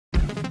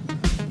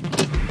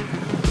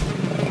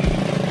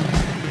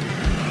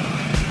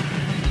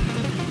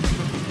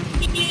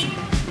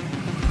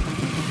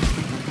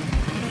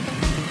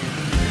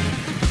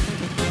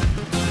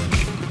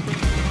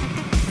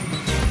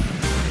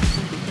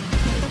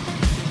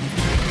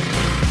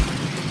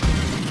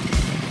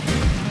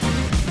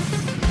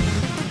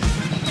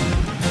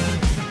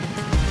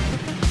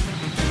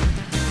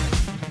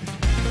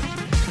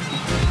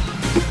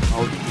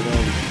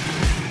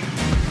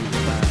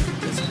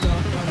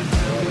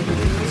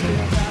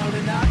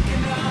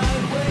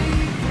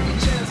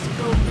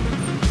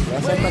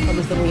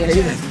essa mulher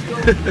aí, né?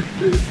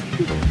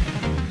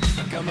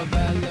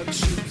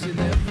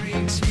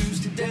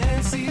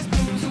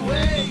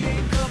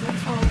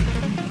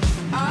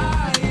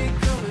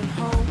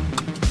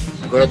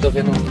 Agora eu tô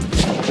vendo o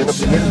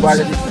primeiro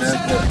guarda de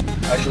trânsito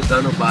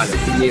ajudando o Bali, o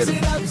primeiro. O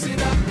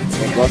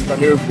negócio tá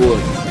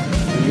nervoso.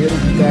 Primeiro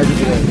guarda de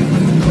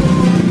trânsito.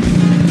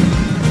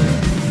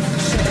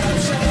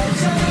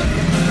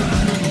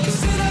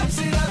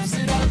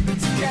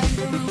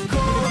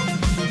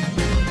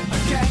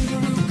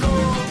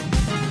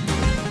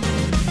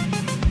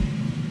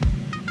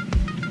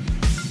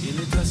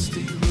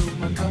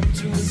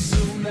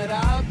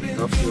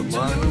 Tô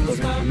filmando, tô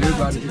vendo o primeiro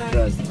guarda de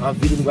trânsito. Olha a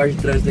vida do guarda de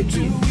trânsito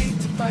aqui.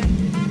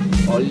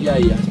 Olha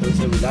aí a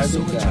responsabilidade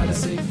do cara.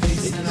 Tem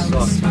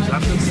sorte, já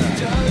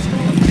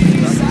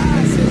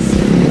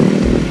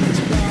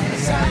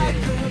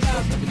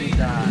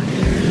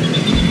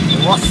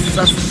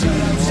Nossa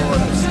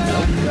senhora, é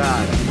o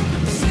cara.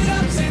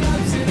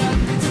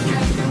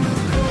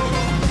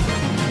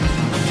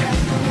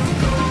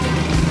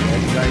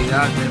 Deve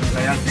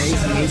ganhar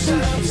 10 meses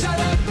por dia.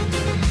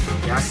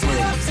 Já foi.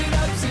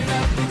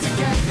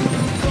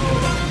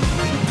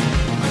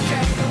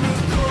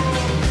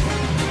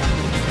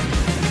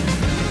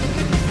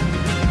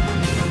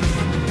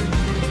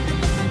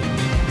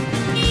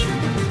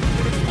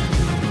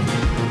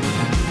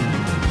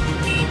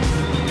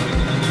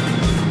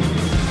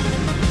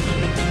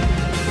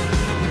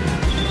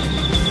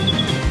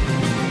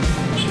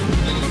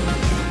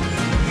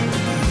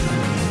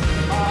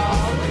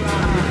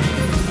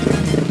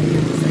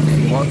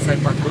 A moto sai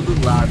pra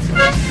todo lado,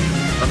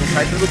 só não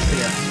sai pelo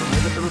teto, só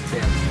anda pelo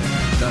teto.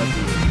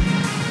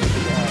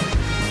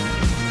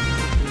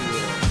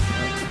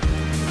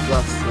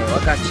 Nossa, olha a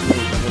gatinha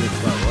aí, tá vendo?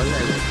 Olha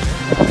aí.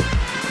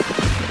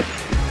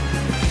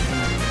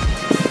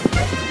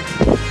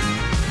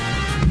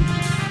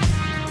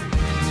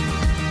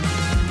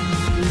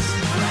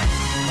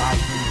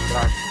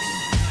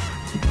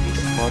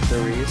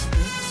 Motorista,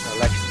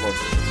 Alex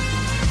Motor.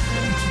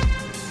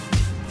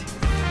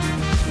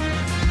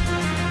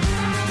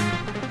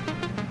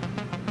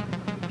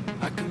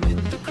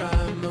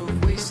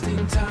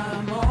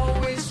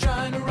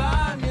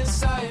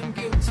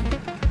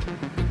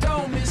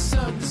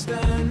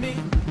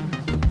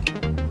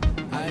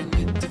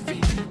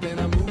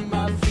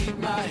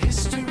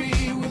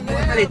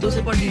 Peraí, então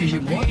você pode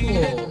dirigir moto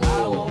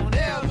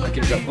ou aqui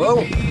no Japão?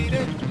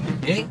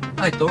 Hein?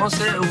 Ah, então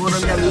eu vou na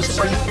minha luz,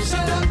 você pode...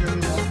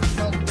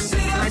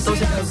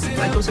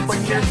 então você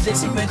pode tirar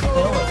 250 então,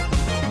 ó.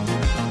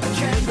 Pode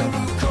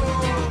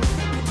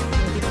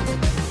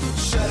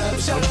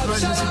tirar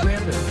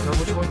 250, então eu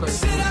vou te contar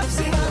isso.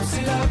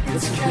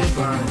 250,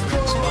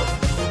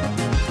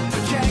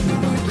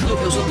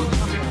 eu sou do...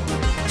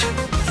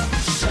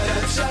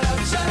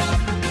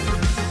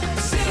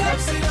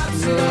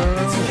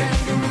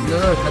 Não,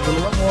 tá dando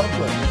uma moto,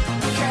 ué.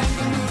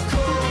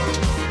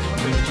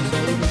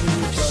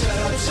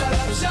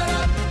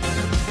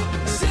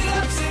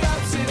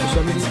 Eu sou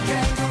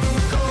americano.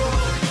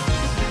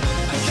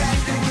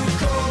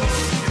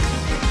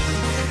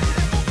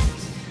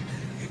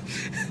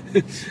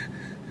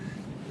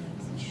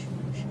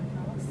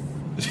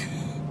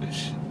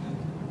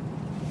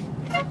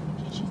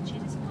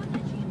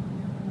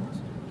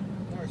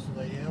 Isso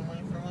daí é uma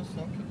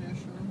informação que eu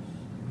deixo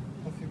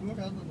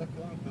configurada da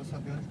câmera, pra eu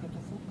saber onde que eu tô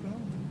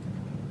focando.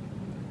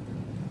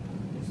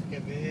 Você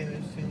quer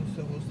ver se no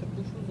seu rosto você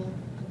puxa os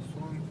ombros,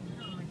 some.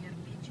 Não, é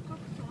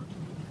 24 fotos,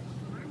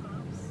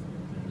 normal.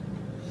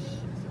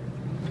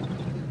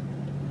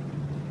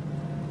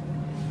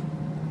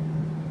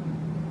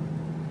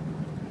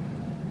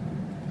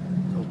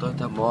 Então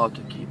tanta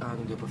moto aqui. Ah,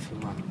 não deu pra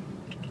filmar.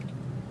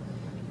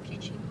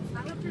 Gente,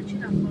 fala pra eu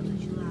tirar foto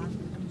de lado,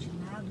 porque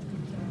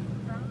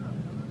tá...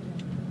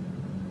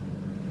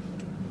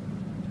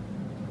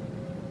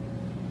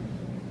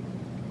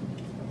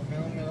 É a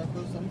melhor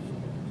posição do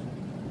som.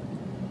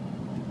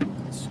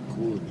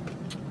 Escuro.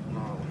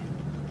 Não.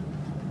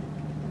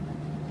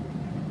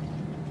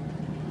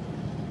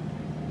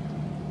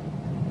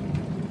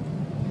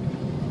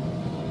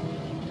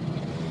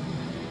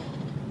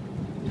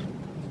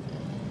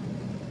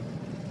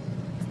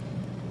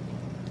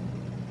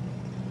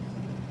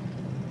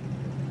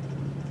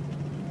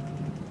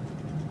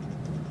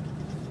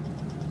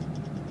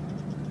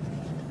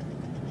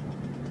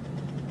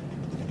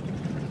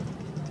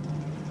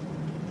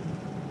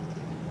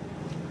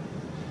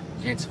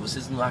 Gente, se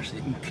vocês não acham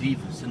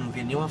incrível, você não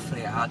vê nenhuma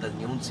freada,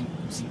 nenhum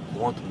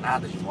desencontro,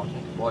 nada de moto,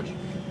 não pode.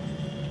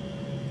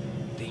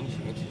 Tem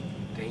gente,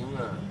 tem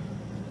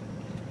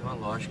uma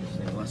lógica esse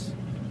negócio.